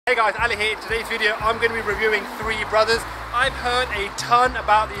Hey guys, Ali here. In today's video, I'm going to be reviewing Three Brothers. I've heard a ton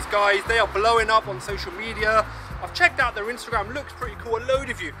about these guys. They are blowing up on social media. I've checked out their Instagram, looks pretty cool. A load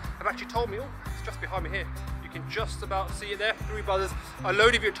of you have actually told me, oh, it's just behind me here. You can just about see it there, Three Brothers. A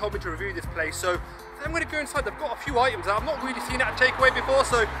load of you have told me to review this place. So I'm going to go inside. They've got a few items that I've not really seen at a takeaway before.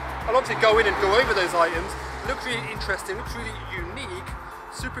 So I'll obviously go in and go over those items. Looks really interesting, looks really unique.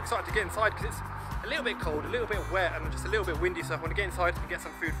 Super excited to get inside because it's a little bit cold, a little bit wet, and just a little bit windy, so I want to get inside and get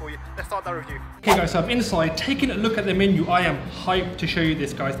some food for you. Let's start that review. Okay guys, so I'm inside, taking a look at the menu. I am hyped to show you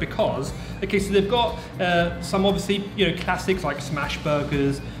this, guys, because, okay, so they've got some obviously, classics like smash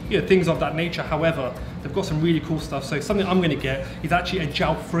burgers, things of that nature. However, they've got some really cool stuff. So something I'm going to get is actually a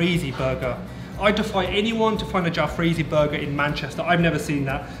jalfrezi burger. I defy anyone to find a jalfrezi burger in Manchester. I've never seen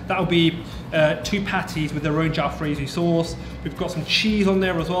that. That'll be 2 patties with their own jalfrezi sauce. We've got some cheese on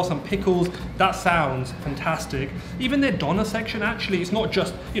there as well, some pickles. That sounds fantastic. Even their doner section, actually, it's not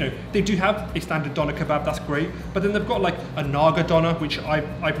just, they do have a standard doner kebab, that's great, but then they've got like a naga doner, which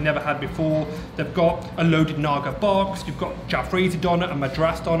I've never had before. They've got a loaded naga box. You've got jalfrezi doner and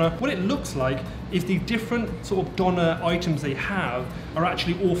madras doner. What it looks like is the different sort of doner items they have are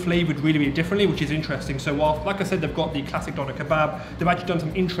actually all flavored really, really differently, which is interesting. So while, like I said, they've got the classic doner kebab, they've actually done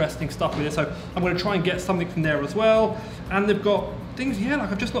some interesting stuff with it. So I'm going to try and get something from there as well. And they've got things, like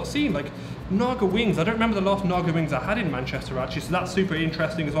I've just not seen, like naga wings. I don't remember the last naga wings I had in Manchester, actually, so that's super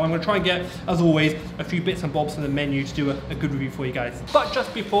interesting as well. I'm going to try and get, as always, a few bits and bobs from the menu to do a good review for you guys. But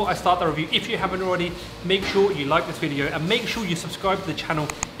just before I start the review, if you haven't already, make sure you like this video and make sure you subscribe to the channel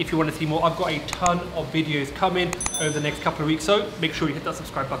if you want to see more. I've got a ton of videos coming over the next couple of weeks, so make sure you hit that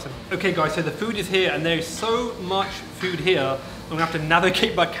subscribe button. Okay guys, so the food is here, and there's so much food here, I'm gonna have to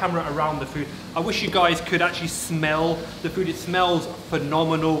navigate my camera around the food. I wish you guys could actually smell the food. It smells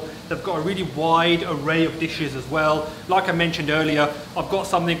phenomenal. They've got a really wide array of dishes as well. Like I mentioned earlier, I've got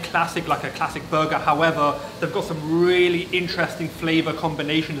something classic, like a classic burger. However, they've got some really interesting flavor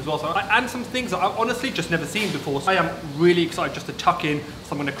combinations as well. So, and some things that I've honestly just never seen before. So I am really excited just to tuck in,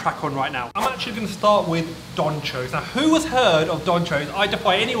 so I'm gonna crack on right now. I'm actually gonna start with donchos. Now, who has heard of donchos? I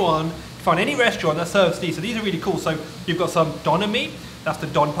defy anyone find any restaurant that serves these. So these are really cool. So you've got some doner meat, that's the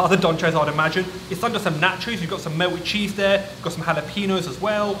don part of the donchos, I'd imagine. It's under some nachos, you've got some melted cheese there, you've got some jalapenos as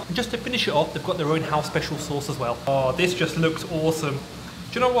well. And just to finish it off, they've got their own house special sauce as well. Oh, this just looks awesome.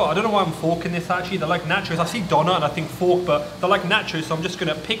 Do you know what? I don't know why I'm forking this actually. They're like nachos. I see doner and I think fork, but they're like nachos, so I'm just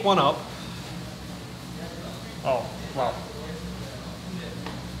gonna pick one up. Oh, wow.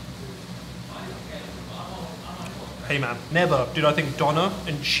 Hey man, never did I think doner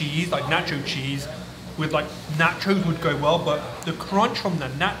and cheese, like nacho cheese, with like nachos would go well, but the crunch from the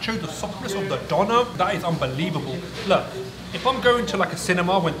nacho, the softness of the doner, that is unbelievable. Look, if I'm going to like a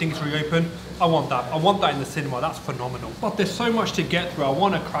cinema when things reopen, I want that. I want that in the cinema, that's phenomenal. But there's so much to get through, I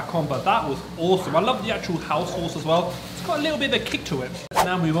want to crack on, but that was awesome. I love the actual house sauce as well. It's got a little bit of a kick to it. Let's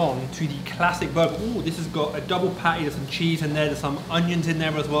now move on to the classic burger. Oh, this has got a double patty, there's some cheese in there, there's some onions in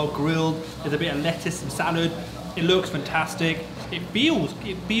there as well, grilled. There's a bit of lettuce, some salad. It looks fantastic. It feels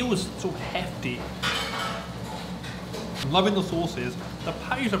sort of hefty. I'm loving the sauces. The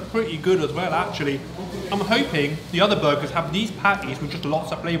patties are pretty good as well, actually. I'm hoping the other burgers have these patties with just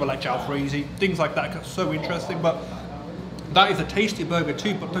lots of flavor, like jalfrezi, things like that. It's so interesting. But that is a tasty burger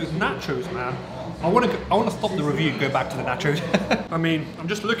too. But those nachos, man, I want to stop the review and go back to the nachos. I mean, I'm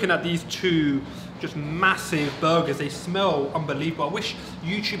just looking at these two just massive burgers. They smell unbelievable. I wish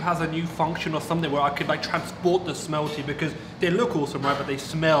YouTube has a new function or something where I could like transport the smell to you, because they look awesome, right? But they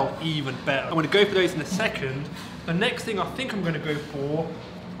smell even better. I'm gonna go for those in a second. The next thing I think I'm gonna go for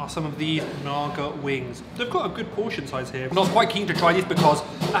are some of these naga wings. They've got a good portion size here. And I was quite keen to try these because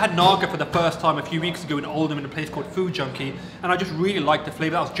I had naga for the first time a few weeks ago in Oldham in a place called Food Junkie, and I just really liked the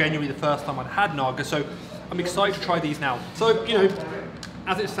flavor. That was genuinely the first time I'd had naga, so I'm excited to try these now. So,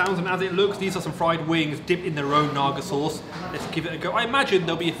 as it sounds and as it looks, these are some fried wings dipped in their own naga sauce. Let's give it a go. I imagine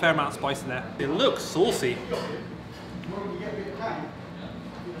there'll be a fair amount of spice in there. It looks saucy.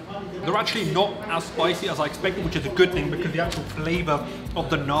 They're actually not as spicy as I expected, which is a good thing because the actual flavor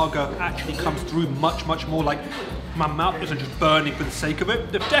of the naga actually comes through much, much more. Like, my mouth isn't just burning for the sake of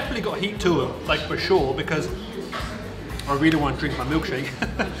it. They've definitely got heat to them, like for sure, because I really want to drink my milkshake.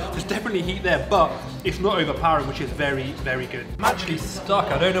 There's definitely heat there, but it's not overpowering, which is very, very good. I'm actually stuck.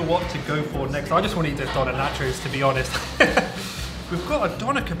 I don't know what to go for next. I just want to eat this doner nachos, to be honest. We've got a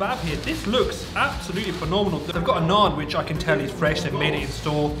doner kebab here. This looks absolutely phenomenal. They've got a naan, which I can tell is fresh. They've made it in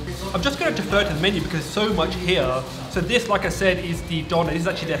store. I'm just going to defer to the menu because there's so much here. So this, like I said, is the doner. This is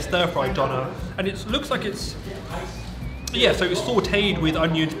actually their stir-fried doner. And it looks like it's Yeah, so it's sauteed with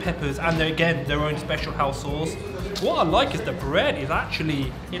onions, peppers, and again, their own special house sauce. What I like is the bread is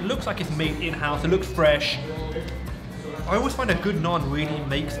actually, it looks like it's made in-house, it looks fresh. I always find a good naan really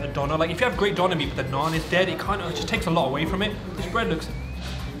makes a doner. Like if you have great doner meat but the naan is dead, it kind of just takes a lot away from it. This bread looks...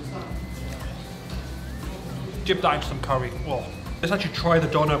 Dip that into some curry. Oh. Let's actually try the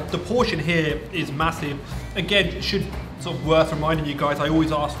doner. The portion here is massive. Again, it should sort of worth reminding you guys, I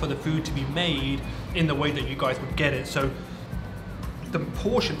always ask for the food to be made in the way that you guys would get it. So the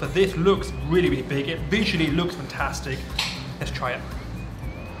portion for this looks really, really big. It visually looks fantastic. Let's try it.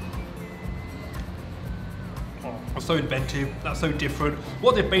 Oh, that's so inventive. That's so different.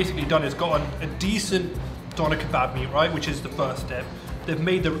 What they've basically done is gotten a decent doner kebab meat, right, which is the first step. They've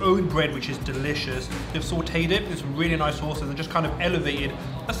made their own bread, which is delicious. They've sauteed it with some really nice sauces and just kind of elevated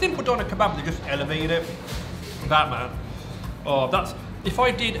a simple doner kebab. They just elevated it. That, man. Oh, that's... If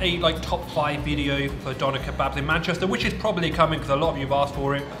I did a like top 5 video for doner kebabs in Manchester, which is probably coming because a lot of you have asked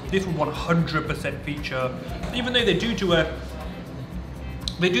for it, this would 100% feature. Even though they do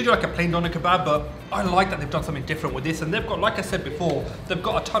like a plain doner kebab, but I like that they've done something different with this, and they've got, like I said before, they've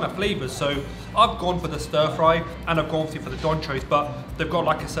got a ton of flavors. So I've gone for the stir fry and I've gone for the don choice, but they've got,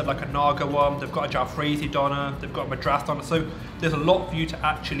 like I said, like a Naga one, they've got a jalfrezi doner, they've got a Madras doner. So there's a lot for you to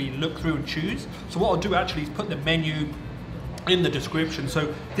actually look through and choose. So what I'll do actually is put the menu in the description.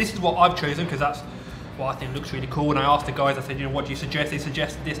 So this is what I've chosen because that's what I think looks really cool. And I asked the guys, I said, you know, what do you suggest? They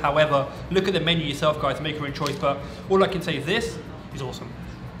suggested this. However, look at the menu yourself, guys, make your own choice. But all I can say is this is awesome.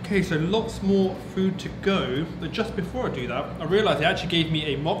 Okay, so lots more food to go, but just before I do that, I realised they actually gave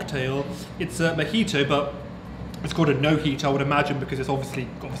me a mocktail. It's a mojito, but it's called a no heat, I would imagine, because it's obviously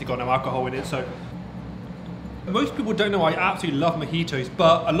got no alcohol in it. So most people don't know I absolutely love mojitos,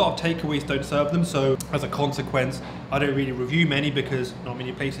 but a lot of takeaways don't serve them. So as a consequence, I don't really review many because not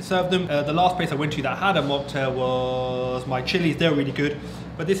many places serve them. The last place I went to that had a mocktail was my Chili's. They're really good,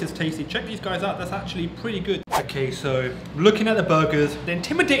 but this is tasty. Check these guys out. That's actually pretty good. Okay, so looking at the burgers, they're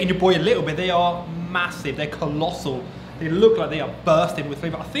intimidating your boy a little bit. They are massive. They're colossal. They look like they are bursting with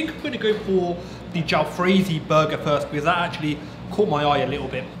flavor. I think I'm going to go for the jalfrezi burger first because that actually caught my eye a little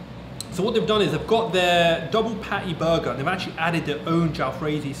bit. So what they've done is they've got their double patty burger and they've actually added their own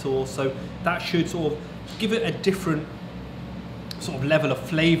jalfrezi sauce. So that should sort of give it a different sort of level of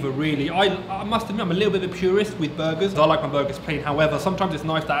flavor, really. I must admit, I'm a little bit of a purist with burgers. I like my burgers plain. However, sometimes it's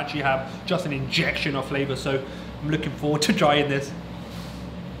nice to actually have just an injection of flavor. So I'm looking forward to trying this.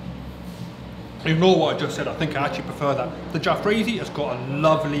 Ignore what I just said, I think I actually prefer that. The jalfrezi has got a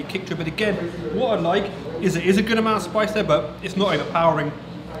lovely kick to it. But again, what I like is it is a good amount of spice there, but it's not overpowering.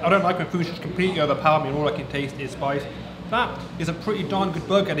 I don't like when food's just completely overpower me and all I can taste is spice. That is a pretty darn good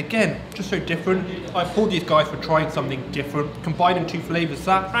burger, and again, just so different. I applaud these guys for trying something different, combining two flavors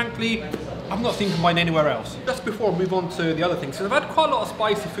that, frankly, I've not seen combined anywhere else. Just before I move on to the other things, so I've had quite a lot of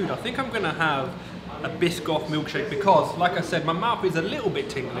spicy food. I think I'm gonna have a Biscoff milkshake because, like I said, my mouth is a little bit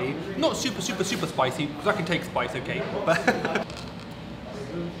tingly. Not super spicy, because I can take spice, okay? But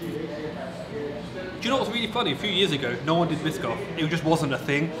do you know what's really funny? A few years ago, no one did Biscoff. It just wasn't a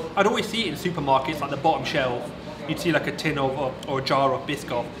thing. I'd always see it in supermarkets, like the bottom shelf. You'd see like a tin of or a jar of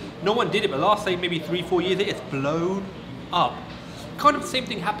Biscoff. No one did it, but last, say, maybe 3-4 years, it's blown up. Kind of the same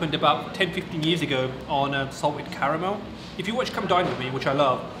thing happened about 10-15 years ago on salted caramel. If you watch Come Dine With Me, which I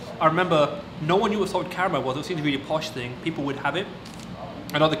love, I remember no one knew what salted caramel was. It seemed a really posh thing. People would have it.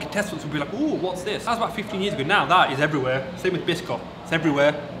 And other contestants would be like, ooh, what's this? That was about 15 years ago. Now that is everywhere. Same with Biscoff. It's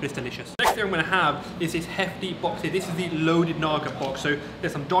everywhere, but it's delicious. Next thing I'm gonna have is this hefty box here. This is the loaded Naga box. So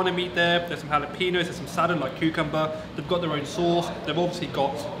there's some doner meat there, there's some jalapenos, there's some salad like cucumber. They've got their own sauce. They've obviously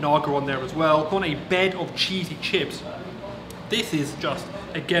got Naga on there as well. On a bed of cheesy chips. This is just,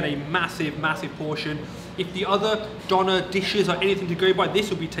 again, a massive portion. If the other doner dishes are anything to go by, this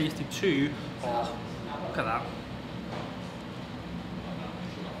will be tasty too. Oh, look at that.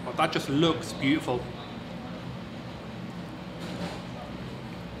 Oh, that just looks beautiful.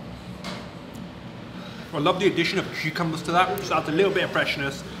 I love the addition of cucumbers to that. Just adds a little bit of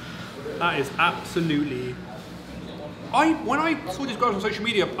freshness. That is absolutely... When I saw these guys on social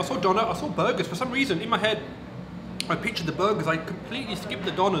media, I saw doner, I saw burgers. For some reason, in my head, I pictured the burgers. I completely skipped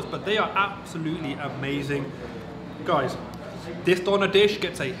the doners, but they are absolutely amazing. Guys, this doner dish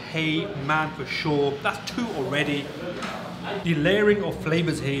gets a hey man for sure. That's 2 already. The layering of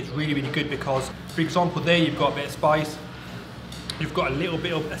flavors here is really good because, for example, there you've got a bit of spice. You've got a little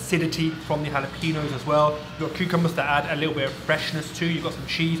bit of acidity from the jalapenos as well. You've got cucumbers to add a little bit of freshness too. You've got some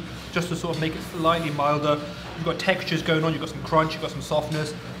cheese just to sort of make it slightly milder. You've got textures going on. You've got some crunch. You've got some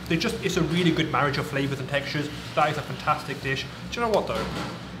softness. It's a really good marriage of flavors and textures. That is a fantastic dish. Do you know what though?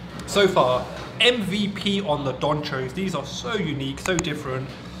 So far, MVP on the donchos. These are so unique, so different.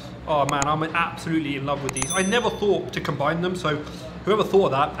 Oh man, I'm absolutely in love with these. I never thought to combine them, so whoever thought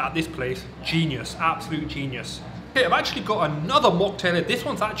of that at this place, genius, absolute genius. Okay, I've actually got another mocktail here. This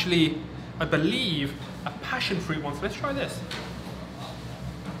one's actually, I believe, a passion fruit one, so let's try this.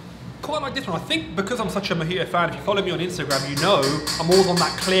 Quite like this one. I think because I'm such a mojito fan, if you follow me on Instagram, you know I'm always on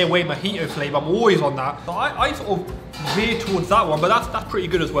that clear way mojito flavour. I'm always on that. So I sort of veer towards that one, but that's pretty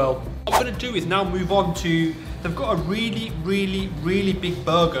good as well. What I'm going to do is now move on to, they've got a really big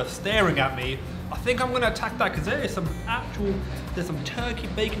burger staring at me. I think I'm going to attack that because there's some turkey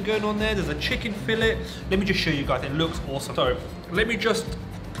bacon going on there. There's a chicken fillet. Let me just show you guys. It looks awesome. So let me just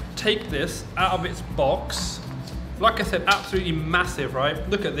take this out of its box. Like I said, absolutely massive, right?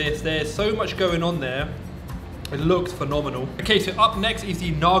 Look at this, there's so much going on there. It looks phenomenal. Okay, so up next is the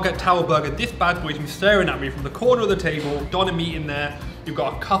Naga Tower Burger. This bad boy's been staring at me from the corner of the table. Doner meat in there. You've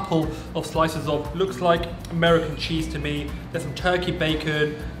got a couple of slices of, looks like American cheese to me. There's some turkey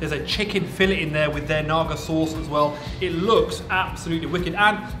bacon. There's a chicken fillet in there with their Naga sauce as well. It looks absolutely wicked.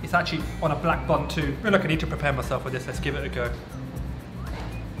 And it's actually on a black bun too. I feel like I need to prepare myself for this. Let's give it a go.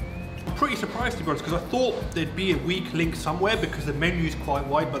 Pretty surprised to be honest, because I thought there'd be a weak link somewhere because the menu is quite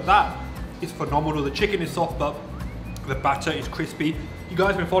wide, but that is phenomenal. The chicken is soft, but the batter is crispy. You guys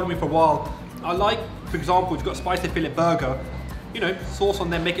have been following me for a while. I like, for example, you've got a spicy fillet burger, you know, sauce on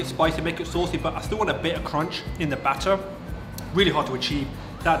there, make it spicy, make it saucy, but I still want a bit of crunch in the batter. Really hard to achieve.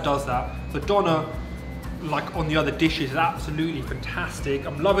 That does that. The doner, like on the other dishes, is absolutely fantastic.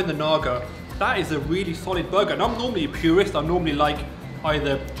 I'm loving the Naga. That is a really solid burger, and I'm normally a purist. I normally like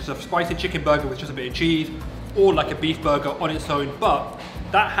either just a spicy chicken burger with just a bit of cheese or like a beef burger on its own, but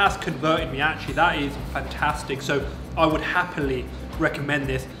that has converted me actually. That is fantastic, so I would happily recommend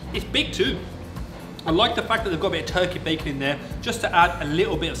this. It's big too. I like the fact that they've got a bit of turkey bacon in there just to add a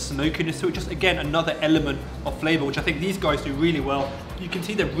little bit of smokiness to it, just again another element of flavour, which I think these guys do really well. You can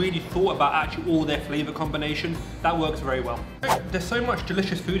see they've really thought about actually all their flavour combinations. That works very well. There's so much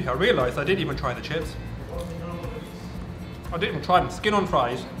delicious food here. I realised I didn't even try the chips. I didn't even try them. Skin on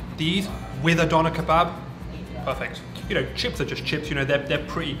fries. These with a doner kebab, perfect. You know, chips are just chips, you know, they're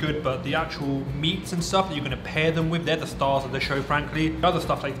pretty good, but the actual meats and stuff that you're going to pair them with, they're the stars of the show, frankly. The other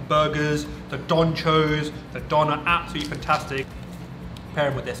stuff like the burgers, the donchos, the doner, absolutely fantastic. Pair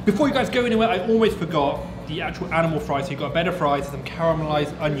them with this. Before you guys go anywhere, I almost forgot the actual animal fries. So you've got better fries, some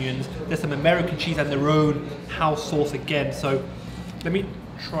caramelized onions, there's some American cheese and their own house sauce again. So let me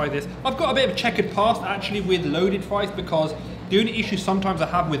try this. I've got a bit of a checkered past actually with loaded fries, because the only issue sometimes I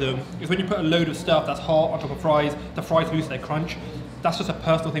have with them is when you put a load of stuff that's hot on top of fries, the fries lose their crunch. That's just a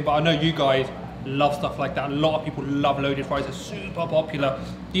personal thing, but I know you guys love stuff like that. A lot of people love loaded fries, they're super popular.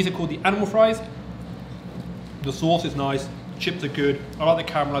 These are called the animal fries. The sauce is nice, chips are good. I like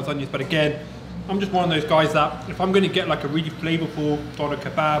the caramelized onions, but again, I'm just one of those guys that if I'm going to get like a really flavorful doner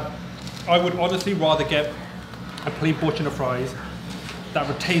kebab, I would honestly rather get a plain portion of fries that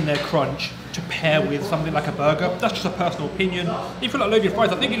retain their crunch to pair with something like a burger. That's just a personal opinion. If you like loaded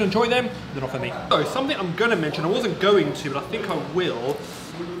fries, I think you'll enjoy them. They're not for me. So something I'm gonna mention, I wasn't going to, but I think I will.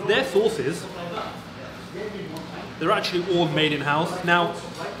 Their sauces, they're actually all made in-house. Now,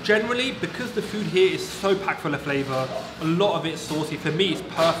 generally, because the food here is so packed full of flavor, a lot of it's saucy. For me, it's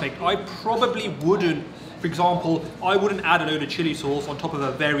perfect. I probably wouldn't, for example, I wouldn't add a load of chili sauce on top of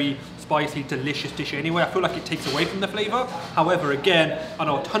a very spicy, delicious dish anyway. I feel like it takes away from the flavor. However, again, I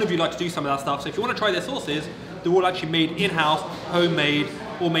know a ton of you like to do some of that stuff. So if you want to try their sauces, they're all actually made in-house, homemade,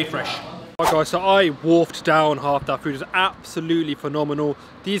 all made fresh. Right guys, so I wolfed down half that food. It's absolutely phenomenal.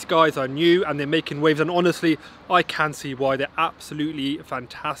 These guys are new and they're making waves, and honestly, I can see why. They're absolutely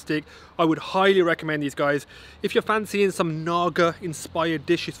fantastic. I would highly recommend these guys. If you're fancying some Naga inspired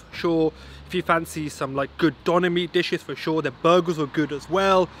dishes, for sure. If you fancy some like good doner meat dishes, for sure. Their burgers were good as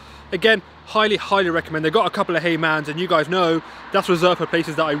well. Again, highly recommend. They've got a couple of hey mans, and you guys know that's reserved for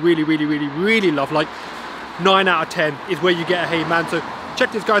places that I really love. Like 9 out of 10 is where you get a hey man. So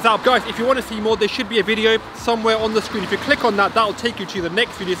check these guys out. Guys, if you want to see more, there should be a video somewhere on the screen. If you click on that, that'll take you to the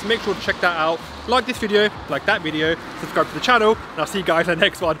next video, so make sure to check that out. Like this video, like that video, subscribe to the channel, and I'll see you guys in the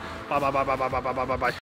next one. Bye.